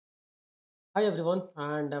Hi everyone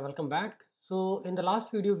and welcome back. So in the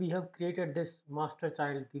last video we have created this master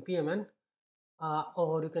child BPMN,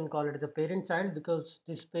 or you can call it the parent child, because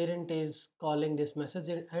this parent is calling this message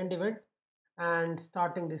end event and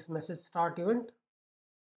starting this message start event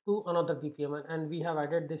to another BPMN, and we have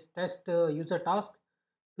added this test user task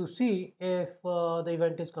to see if the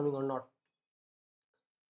event is coming or not.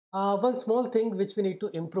 One small thing which we need to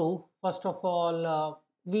improve, first of all,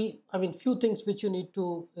 few things which you need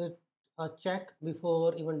to check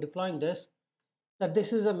before even deploying this, that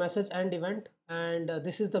this is a message end event, and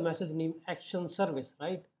this is the message name action service,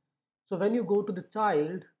 right? So when you go to the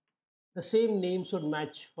child, the same name should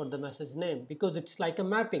match for the message name, because it's like a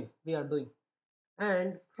mapping we are doing.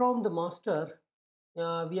 And from the master,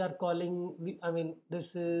 we are calling,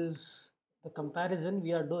 this is the comparison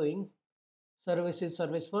we are doing. Service is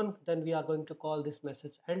service 1, then we are going to call this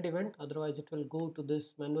message end event, otherwise it will go to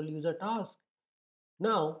this manual user task.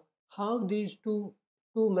 Now, how these two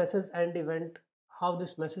message end event, how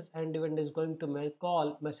this message end event is going to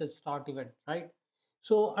call message start event, right?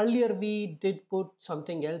 So earlier we did put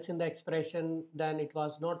something else in the expression, then it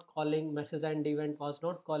was not calling message end event, was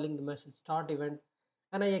not calling the message start event,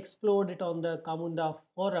 and I explored it on the Camunda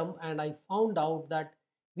forum, and I found out that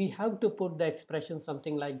we have to put the expression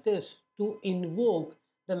something like this to invoke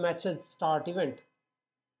the message start event.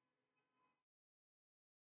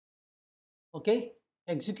 Okay,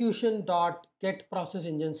 execution dot get process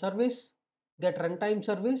engine service, get runtime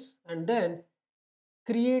service, and then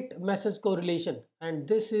create message correlation, and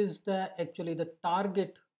this is the actually the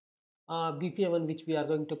target BPMN which we are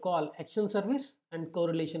going to call action service and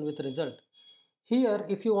correlation with result. Here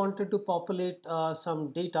if you wanted to populate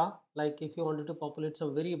some data, like if you wanted to populate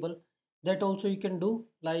some variable, that also you can do,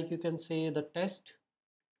 like you can say the test,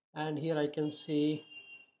 and here I can say,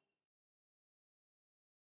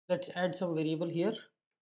 let's add some variable here.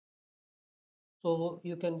 So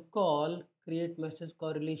you can call create message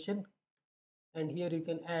correlation, and here you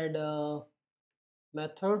can add a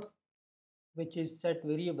method which is set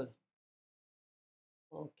variable.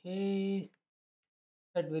 Okay,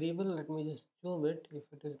 set variable, let me just zoom it if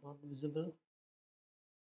it is not visible.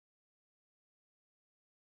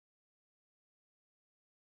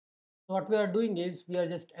 So what we are doing is we are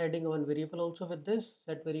just adding one variable also with this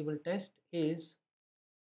set variable test is.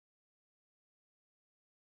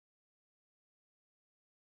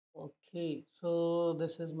 Okay, so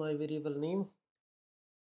this is my variable name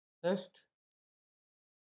test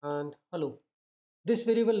and hello. This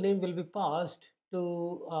variable name will be passed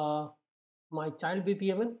to my child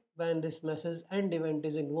BPMN when this message end event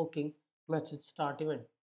is invoking message start event.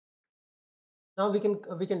 Now we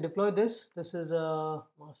can deploy this. This is a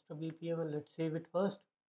master BPMN. Let's save it first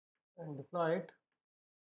and deploy it.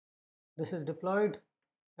 This is deployed,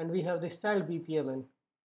 and we have this child BPMN.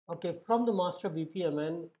 Okay, from the master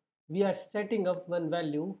BPMN, we are setting up one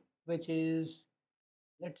value which is,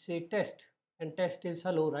 let's say, test, and test is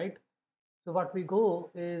hello, right? So what we go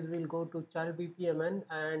is we'll go to child BPMN,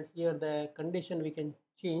 and here the condition we can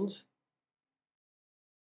change.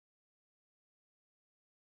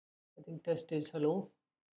 I think test is hello,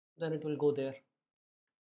 then it will go there.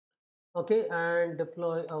 Okay, and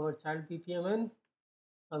deploy our child BPMN.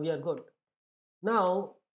 We are good.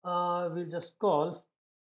 Now we'll just call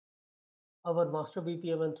our master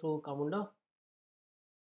BPMN through Camunda.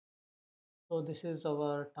 So this is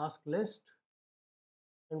our task list,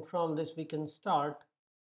 and from this we can start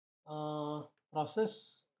uh, process,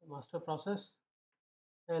 master process,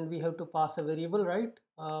 and we have to pass a variable, right?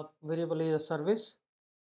 Variable is a service.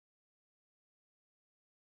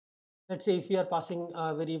 Let's say if we are passing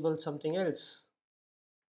a variable something else,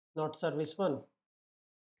 not service one,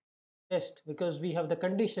 test, because we have the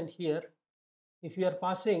condition here. If we are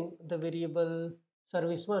passing the variable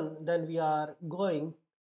service one, then we are going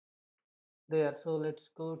there. So let's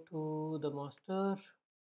go to the master,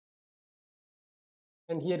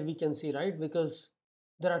 and here we can see, right, because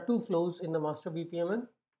there are two flows in the master BPMN.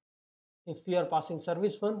 If we are passing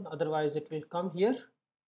service one, otherwise it will come here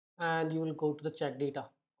and you will go to the check data.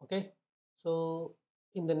 Okay, so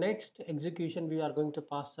in the next execution we are going to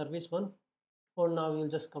pass service one. For now we'll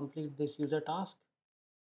just complete this user task.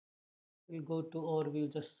 We'll go to, or we'll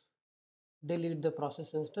just delete the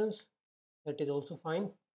process instance, that is also fine.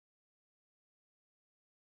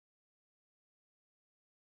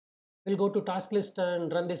 We'll go to task list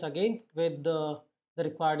and run this again with the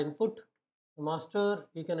required input. The master,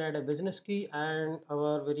 you can add a business key, and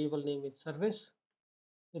our variable name is service.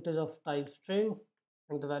 It is of type string,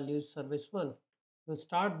 and the value is service one. You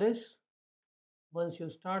start this. Once you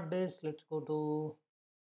start this, let's go to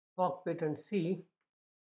cockpit and see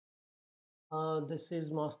This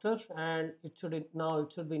is master, and now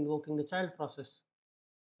it should be invoking the child process.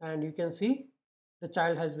 And you can see the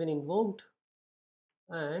child has been invoked,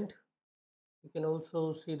 and you can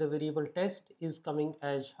also see the variable test is coming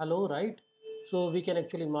as hello, right? So we can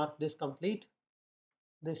actually mark this complete,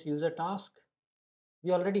 this user task.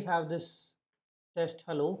 We already have this test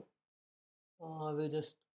hello. We'll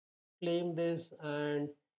just claim this, and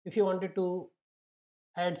if you wanted to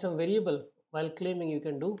add some variable while claiming, you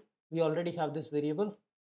can do. We already have this variable.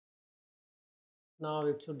 Now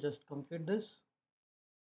it should just complete this.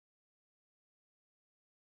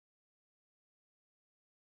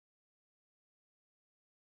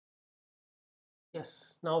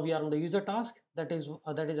 Yes, now we are on the user task. That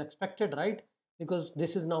is expected, right? Because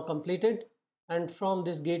this is now completed, and from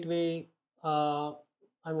this gateway,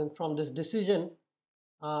 from this decision,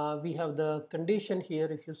 we have the condition here.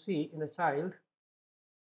 If you see in the child,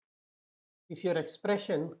 if your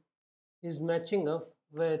expression is matching up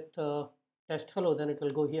with test hello, then it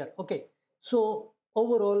will go here. Okay, so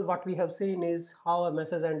overall what we have seen is how a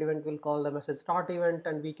message end event will call the message start event,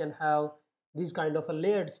 and we can have this kind of a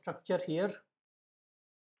layered structure here.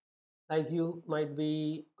 Like you might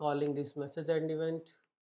be calling this message end event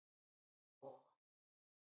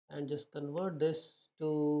and just convert this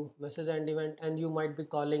to message end event, and you might be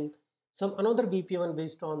calling some another BPMN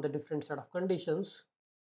based on the different set of conditions,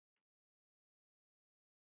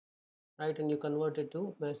 right? And you convert it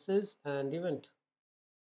to message and event,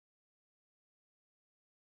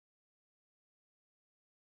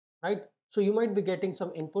 right? So you might be getting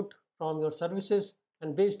some input from your services,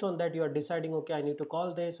 and based on that you are deciding, okay, I need to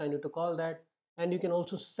call this, I need to call that. And you can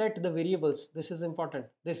also set the variables. This is important,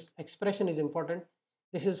 this expression is important.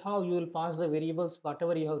 This is how you will pass the variables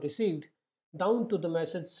whatever you have received down to the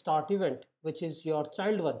message start event, which is your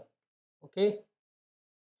child one. Okay,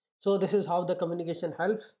 so this is how the communication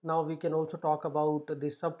helps. Now we can also talk about the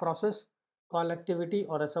sub process call activity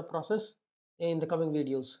or a sub process in the coming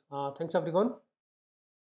videos. Thanks everyone.